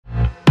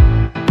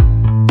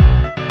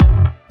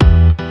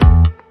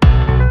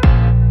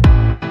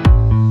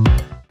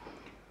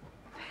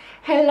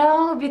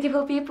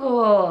beautiful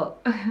people!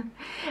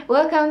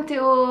 Welcome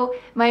to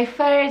my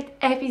third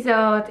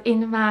episode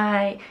in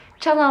my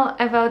channel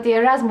about the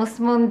Erasmus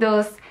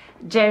Mundus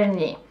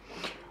journey.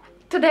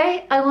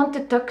 Today I want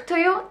to talk to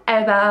you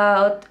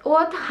about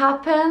what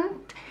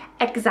happened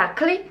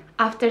exactly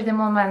after the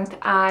moment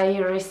I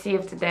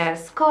received the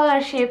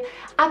scholarship,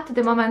 up to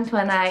the moment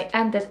when I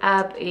ended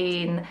up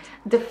in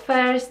the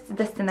first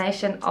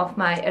destination of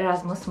my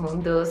Erasmus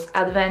Mundus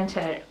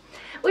adventure,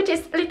 which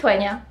is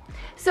Lithuania.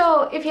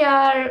 So if you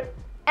are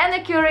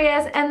any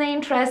curious and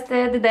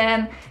interested,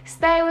 then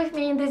stay with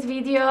me in this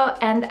video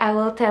and I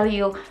will tell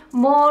you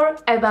more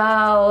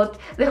about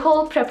the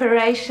whole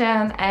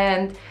preparation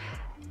and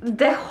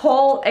the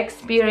whole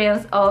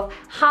experience of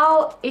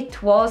how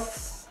it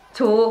was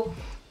to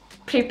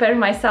prepare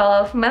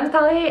myself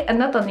mentally, and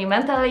not only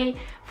mentally,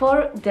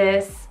 for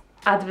this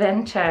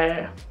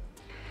adventure.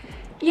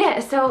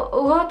 Yeah, so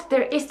what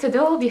there is to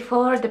do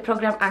before the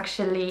program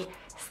actually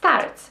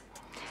starts.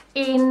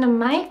 In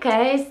my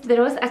case,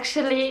 there was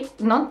actually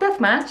not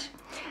that much.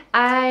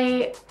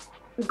 I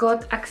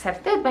got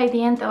accepted by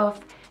the end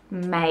of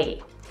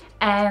May,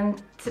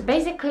 and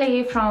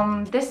basically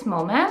from this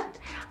moment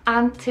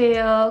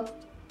until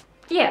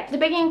the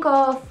beginning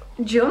of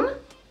June,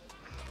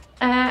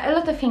 a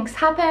lot of things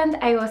happened.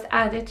 I was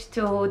added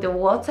to the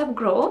WhatsApp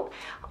group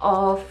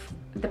of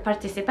the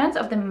participants,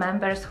 of the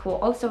members who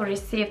also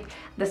received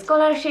the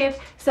scholarship,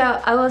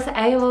 so I was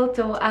able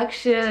to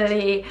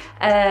actually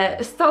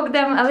stalk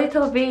them a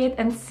little bit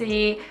and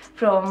see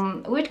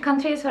from which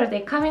countries were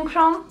they coming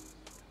from.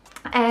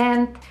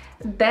 And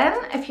then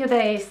a few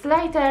days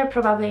later,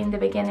 probably in the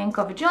beginning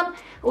of June,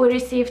 we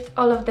received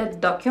all of the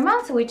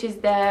documents, which is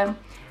the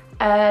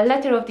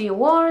letter of the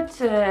award,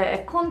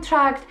 a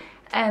contract,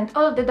 and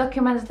all of the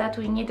documents that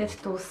we needed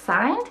to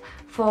sign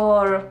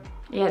for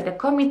the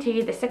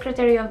committee, the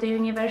secretary of the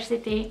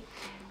university,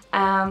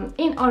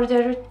 in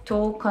order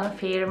to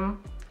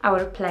confirm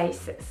our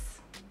places.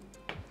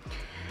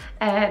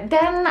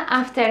 Then,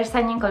 after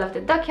signing all of the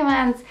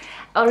documents,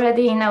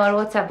 already in our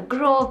WhatsApp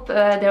group,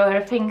 there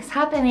were things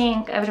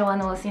happening. Everyone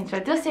was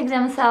introducing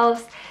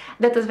themselves.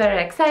 That was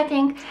very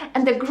exciting,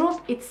 and the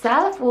group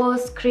itself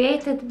was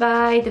created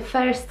by the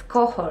first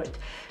cohort.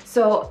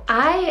 So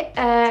I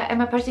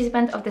am a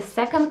participant of the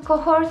second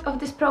cohort of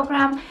this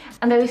program,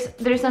 and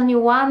there is only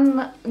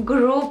one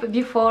group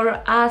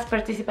before us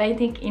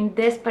participating in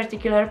this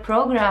particular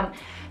program.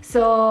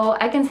 So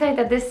I can say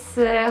that this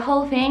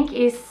whole thing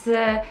is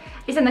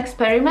an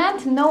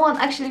experiment. No one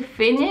actually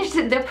finished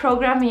the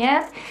program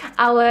yet.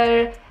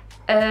 Our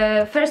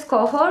first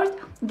cohort,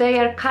 they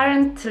are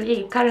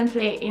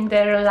currently in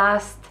their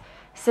last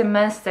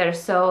semester,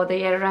 so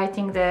they are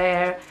writing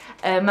their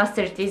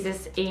master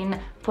thesis in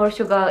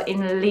Portugal,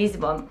 in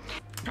Lisbon.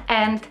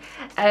 And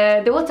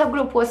the WhatsApp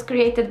group was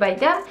created by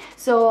them,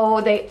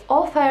 so they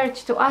offered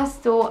to us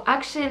to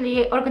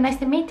actually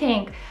organize a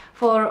meeting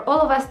for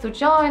all of us to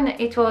join.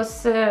 It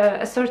was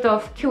a sort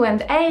of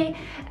Q&A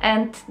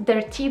and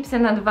their tips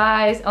and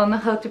advice on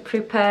how to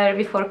prepare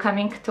before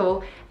coming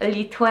to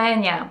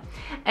Lithuania.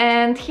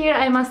 And here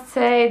I must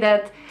say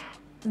that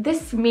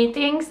these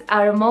meetings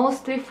are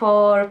mostly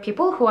for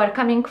people who are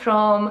coming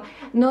from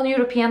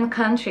non-European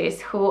countries,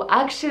 who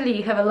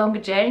actually have a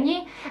long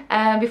journey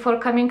before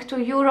coming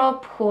to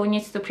Europe, who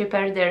needs to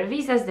prepare their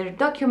visas, their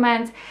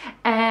documents,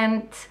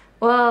 and,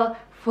 well,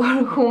 for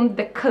whom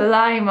the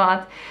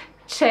climate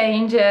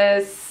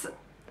changes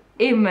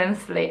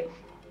immensely.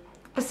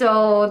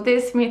 So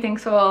this meeting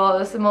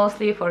was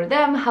mostly for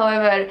them.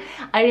 However,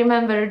 I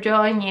remember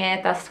joining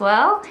it as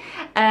well.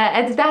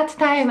 At that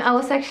time I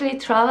was actually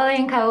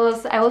traveling. I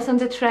was on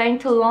the train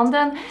to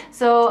London,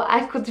 so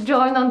I could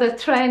join on the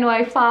train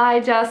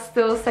Wi-Fi just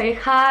to say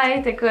hi,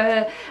 take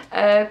a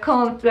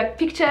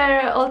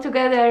picture all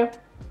together,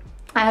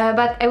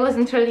 but I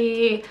wasn't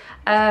really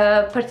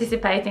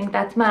participating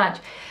that much.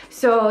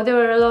 So there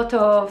were a lot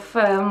of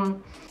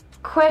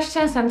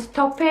questions and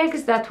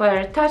topics that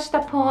were touched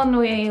upon.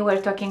 We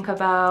were talking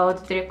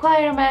about the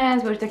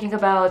requirements, we were talking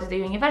about the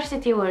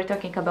university, we were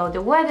talking about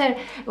the weather,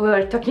 we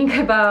were talking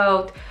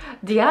about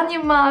the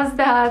animals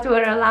that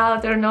were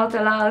allowed or not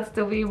allowed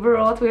to be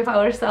brought with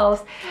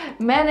ourselves,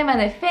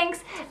 many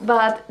things,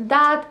 but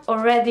that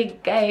already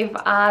gave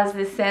us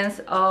the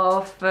sense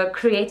of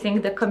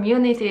creating the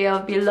community,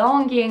 of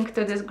belonging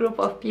to this group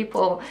of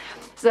people.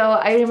 So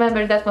I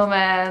remember that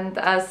moment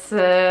as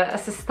a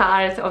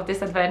start of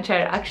this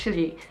adventure,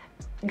 actually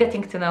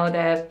getting to know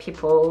the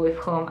people with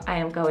whom I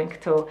am going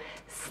to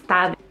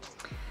study.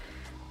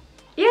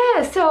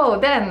 Yeah, so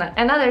then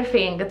another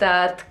thing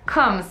that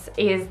comes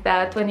is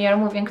that when you're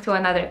moving to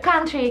another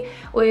country,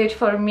 which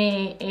for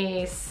me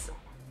is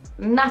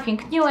nothing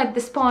new at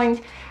this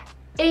point,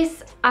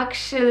 is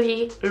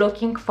actually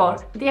looking for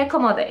the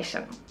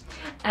accommodation.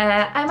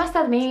 I must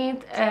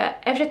admit,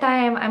 every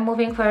time I'm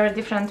moving for a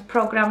different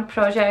program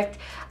project,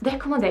 the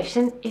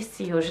accommodation is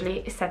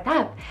usually set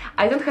up.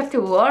 I don't have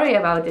to worry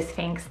about these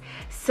things.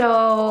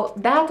 So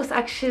that was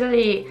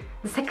actually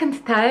the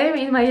second time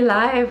in my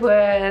life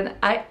when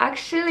I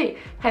actually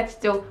had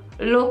to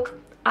look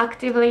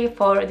actively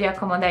for the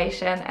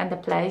accommodation and the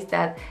place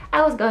that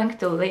I was going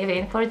to live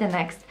in for the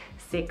next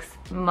 6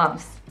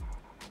 months.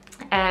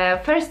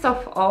 First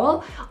of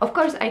all, of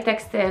course, I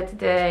texted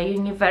the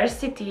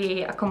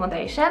university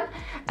accommodation,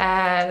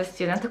 the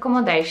student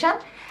accommodation.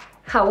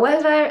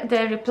 However,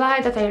 the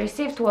reply that I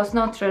received was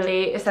not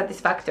really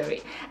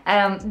satisfactory.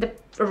 The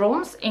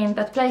rooms in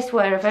that place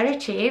were very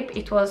cheap.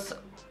 It was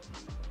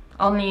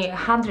only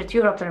 100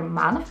 euro per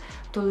month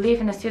to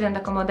live in a student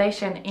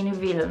accommodation in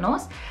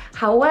Vilnius.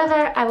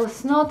 However, I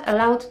was not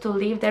allowed to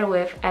live there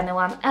with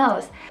anyone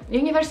else. The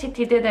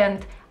university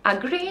didn't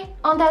agree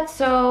on that,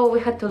 so we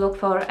had to look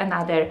for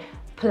another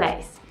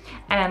place.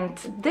 And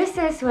this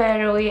is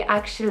where we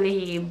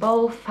actually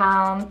both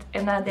found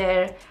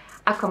another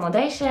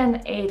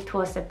accommodation. It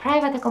was a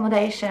private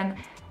accommodation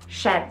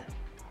shed.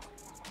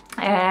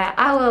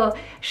 I will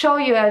show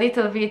you a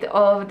little bit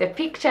of the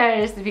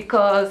pictures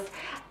because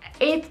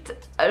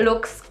it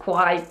looks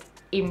quite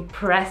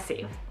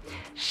impressive.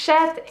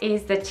 Shed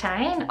is the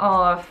chain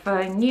of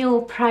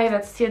new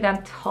private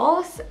student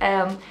halls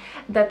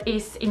that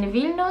is in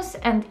Vilnius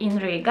and in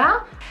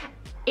Riga.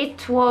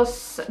 It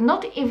was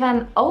not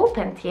even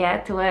opened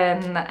yet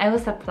when I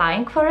was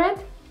applying for it.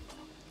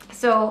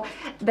 So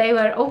they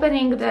were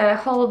opening the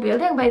whole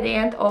building by the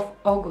end of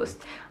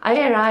August.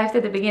 I arrived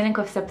at the beginning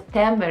of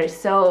September,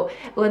 so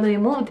when we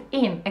moved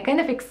in, I kind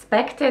of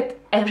expected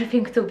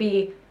everything to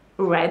be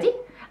ready.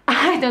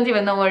 I don't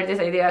even know where this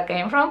idea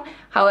came from.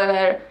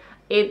 However,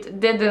 it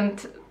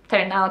didn't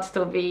turn out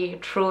to be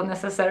true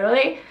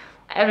necessarily.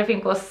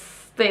 Everything was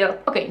still,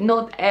 okay,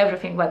 not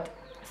everything, but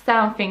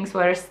some things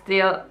were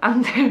still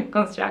under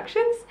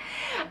constructions.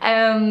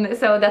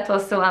 So that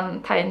was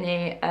one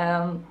tiny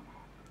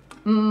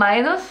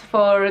minus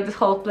for this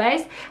whole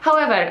place.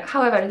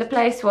 However, the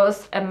place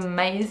was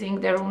amazing.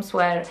 The rooms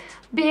were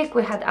big,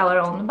 we had our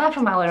own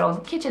bathroom, our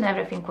own kitchen,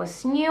 everything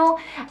was new,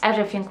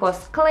 everything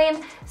was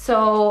clean,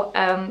 so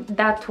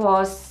that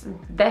was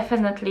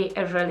definitely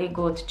a really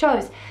good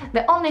choice.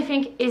 The only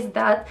thing is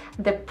that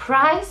the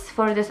price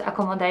for this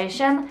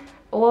accommodation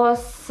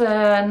was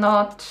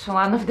not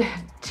one of the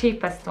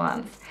cheapest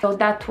ones. So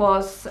that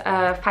was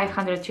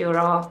 500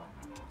 euro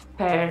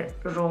per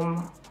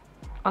room,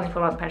 only for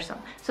one person.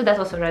 So that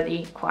was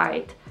already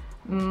quite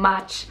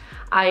much,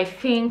 I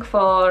think,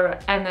 for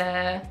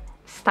any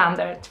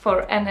standard,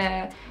 for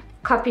any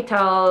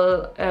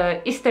capital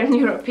Eastern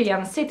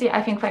European city.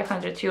 I think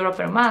 500 euro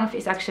per month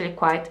is actually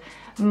quite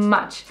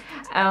much.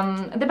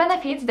 The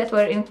benefits that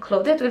were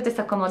included with this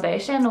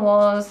accommodation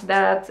was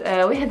that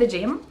we had a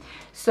gym,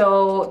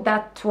 so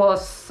that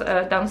was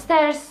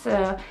downstairs.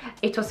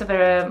 It was a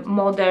very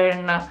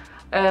modern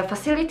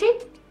facility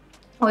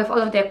with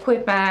all of the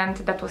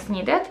equipment that was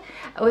needed.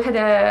 We had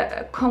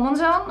a common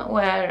zone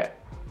where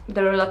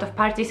there were a lot of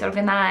parties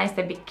organized,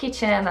 a big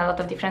kitchen, a lot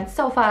of different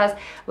sofas.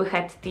 We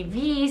had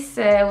TVs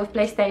with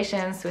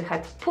PlayStations, we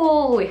had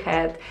pool, we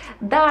had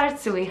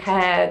darts, we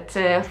had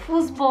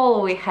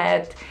football, we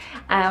had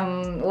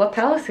what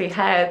else we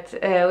had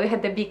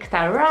the big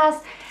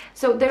terrace.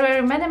 So there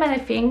were many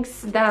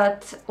things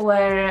that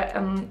were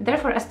there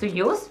for us to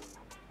use.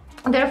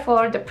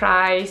 Therefore the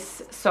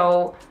price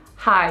so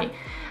high.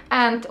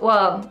 And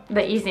well,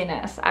 the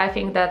easiness. I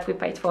think that we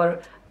paid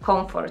for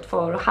comfort,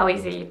 for how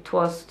easy it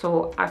was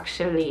to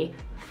actually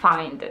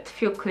find it.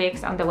 Few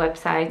clicks on the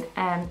website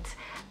and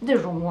the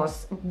room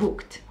was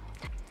booked.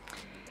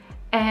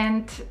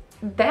 And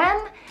then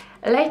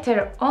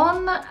later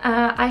on,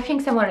 I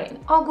think somewhere in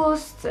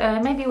August,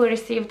 maybe we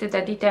received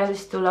the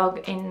details to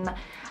log in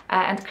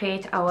and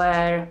create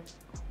our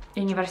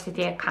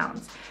university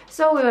accounts.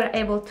 So we were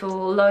able to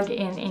log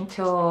in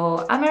into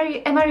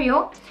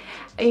MRU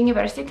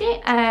University,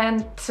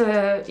 and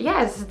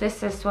yes,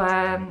 this is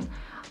when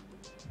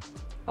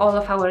all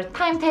of our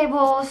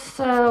timetables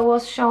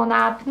was shown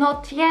up.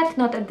 Not yet,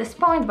 not at this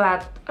point,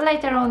 but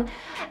later on.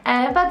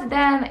 But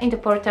then in the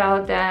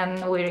portal,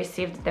 then we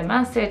received the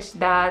message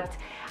that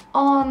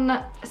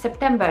on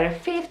September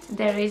 5th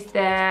there is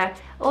the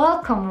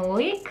welcome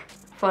week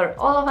for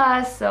all of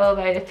us. So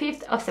by the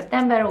 5th of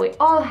September we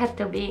all had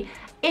to be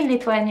in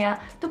Lithuania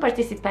to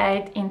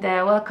participate in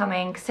the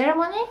welcoming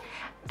ceremony,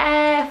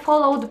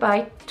 followed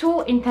by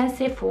 2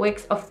 intensive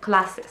weeks of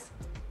classes.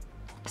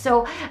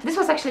 So this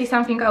was actually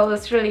something I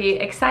was really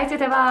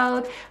excited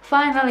about,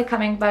 finally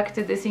coming back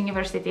to this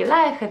university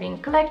life,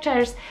 having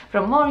lectures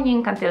from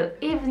morning until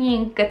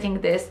evening, getting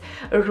this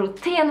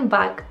routine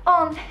back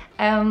on.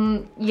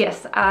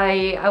 Yes,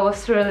 I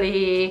was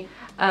really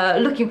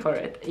looking for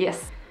it,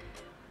 yes.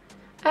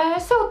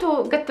 So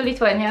to get to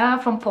Lithuania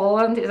from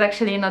Poland is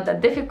actually not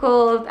that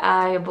difficult.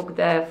 I booked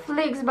the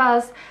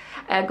Flixbus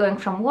going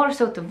from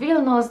Warsaw to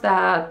Vilnius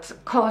that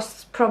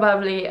costs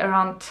probably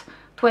around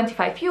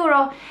 25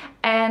 euro,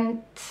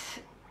 and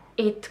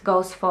it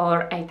goes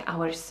for 8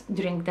 hours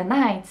during the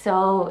night,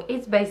 so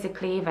it's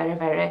basically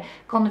very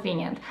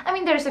convenient. I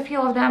mean, there's a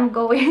few of them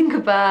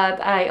going,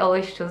 but I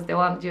always choose the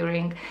one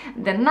during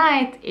the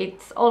night.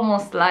 It's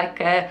almost like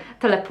a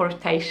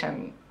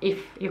teleportation if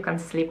you can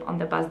sleep on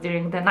the bus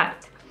during the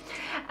night.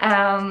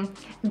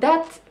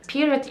 That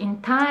period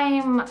in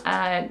time,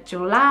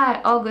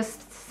 July,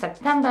 August,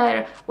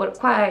 September, were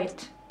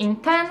quite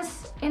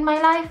intense in my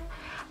life,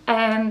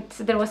 and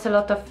there was a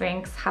lot of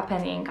things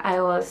happening.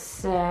 I was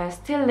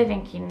still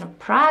living in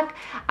Prague,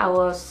 I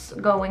was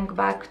going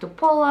back to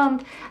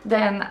Poland,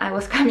 then I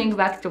was coming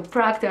back to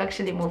Prague to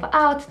actually move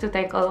out, to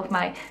take all of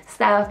my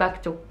stuff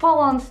back to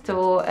Poland,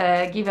 to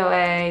give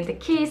away the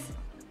keys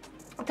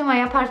to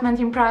my apartment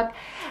in Prague,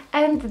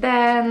 and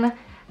then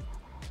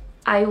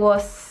I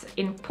was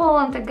in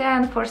Poland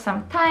again for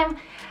some time,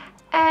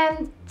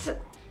 and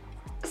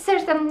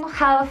certain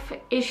health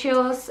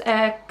issues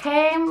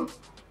came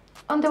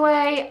on the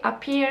way,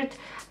 appeared,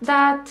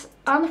 that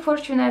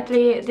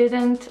unfortunately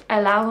didn't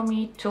allow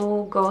me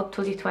to go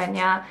to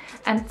Lithuania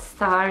and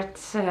start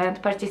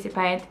and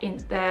participate in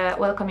the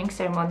welcoming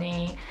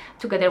ceremony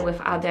together with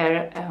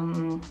other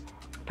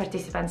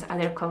participants,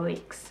 other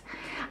colleagues.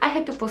 I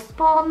had to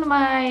postpone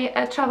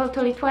my travel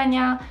to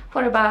Lithuania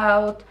for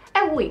about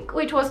a week,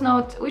 which was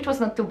not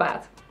too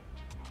bad.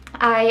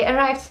 I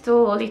arrived to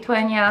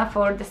Lithuania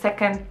for the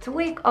second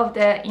week of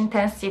the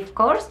intensive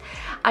course.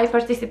 I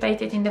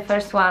participated in the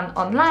first one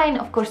online.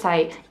 Of course,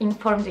 I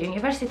informed the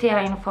university,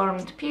 I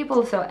informed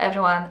people, so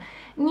everyone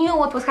knew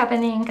what was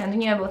happening and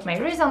knew about my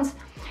reasons.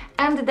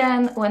 And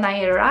then when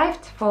I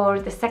arrived for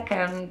the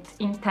second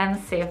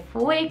intensive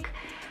week,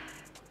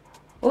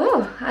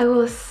 oh, I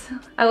was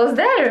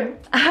there.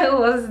 I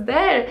was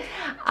there.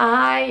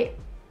 I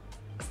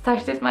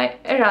started my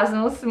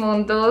Erasmus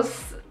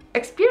Mundus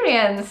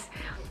experience.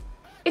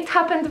 It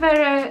happened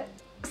very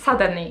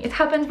suddenly, it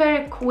happened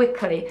very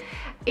quickly.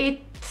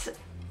 It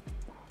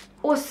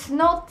was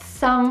not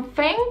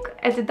something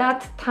at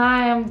that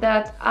time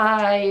that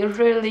I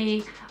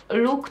really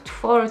looked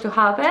for to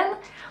happen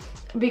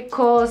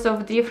because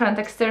of different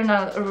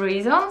external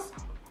reasons.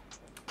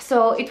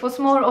 So it was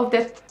more of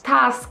the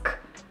task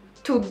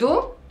to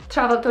do,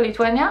 travel to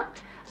Lithuania.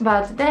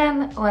 But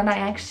then when I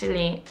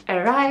actually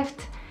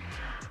arrived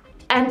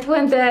and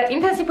when the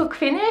intensive week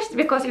finished,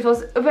 because it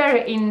was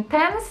very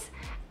intense,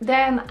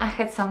 then I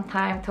had some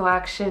time to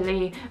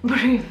actually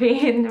breathe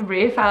in,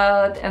 breathe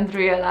out, and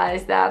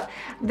realize that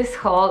this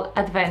whole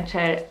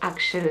adventure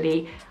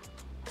actually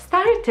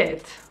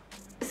started.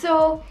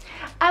 So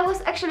I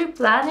was actually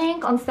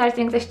planning on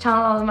starting this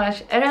channel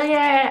much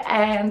earlier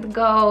and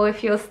go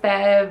with you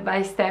step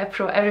by step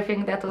through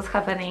everything that was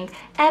happening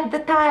at the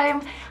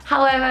time.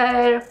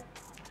 However,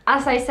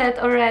 as I said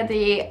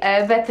already,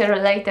 better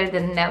later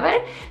than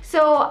never.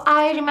 So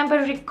I remember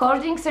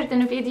recording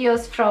certain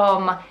videos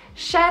from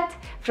Shed,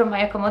 from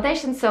my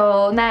accommodation,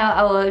 so now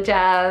I will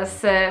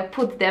just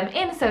put them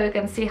in so you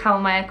can see how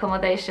my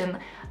accommodation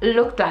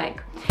looked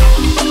like.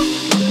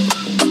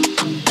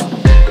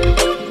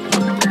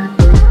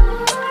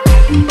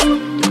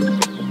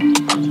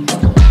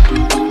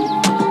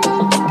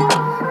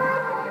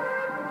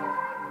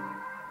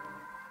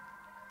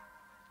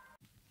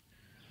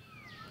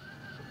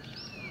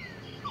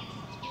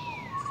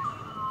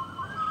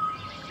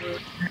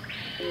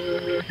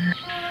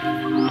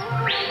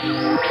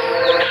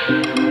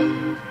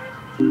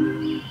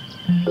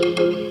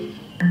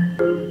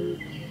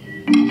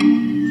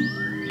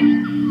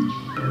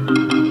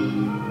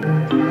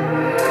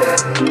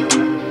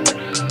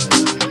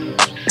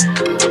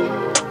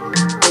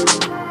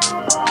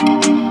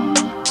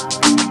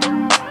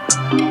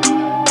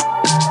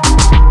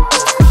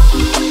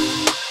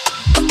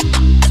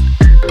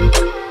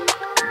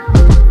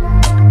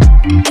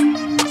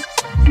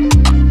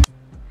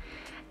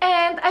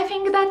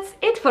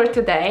 For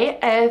today.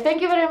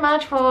 Thank you very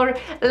much for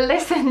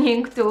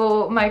listening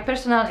to my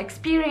personal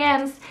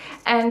experience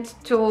and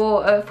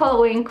to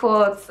following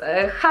what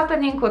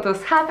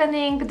was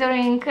happening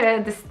during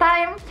this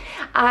time.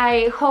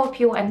 I hope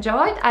you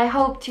enjoyed. I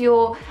hope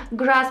you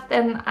grasped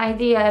an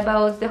idea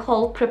about the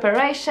whole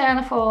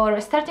preparation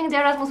for starting the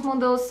Erasmus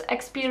Mundus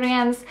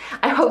experience.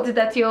 I hope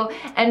that you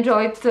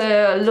enjoyed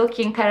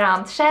looking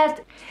around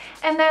Shed.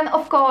 And then,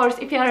 of course,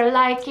 if you are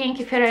liking,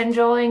 if you're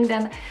enjoying,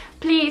 then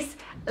please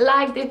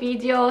like the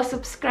video,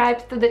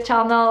 subscribe to the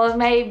channel,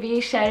 maybe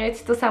share it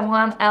to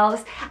someone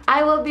else.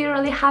 I will be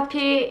really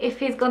happy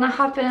if it's gonna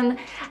happen.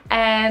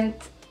 And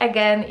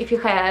again, if you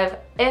have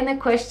any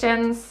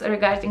questions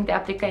regarding the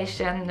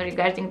application,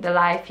 regarding the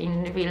life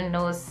in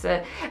Vilnius,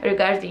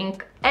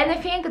 regarding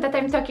anything that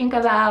I'm talking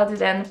about,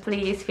 then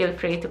please feel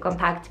free to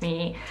contact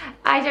me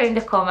either in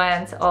the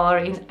comments or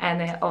in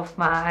any of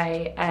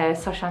my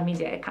social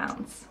media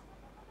accounts.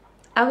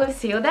 I will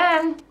see you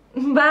then.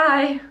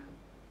 Bye!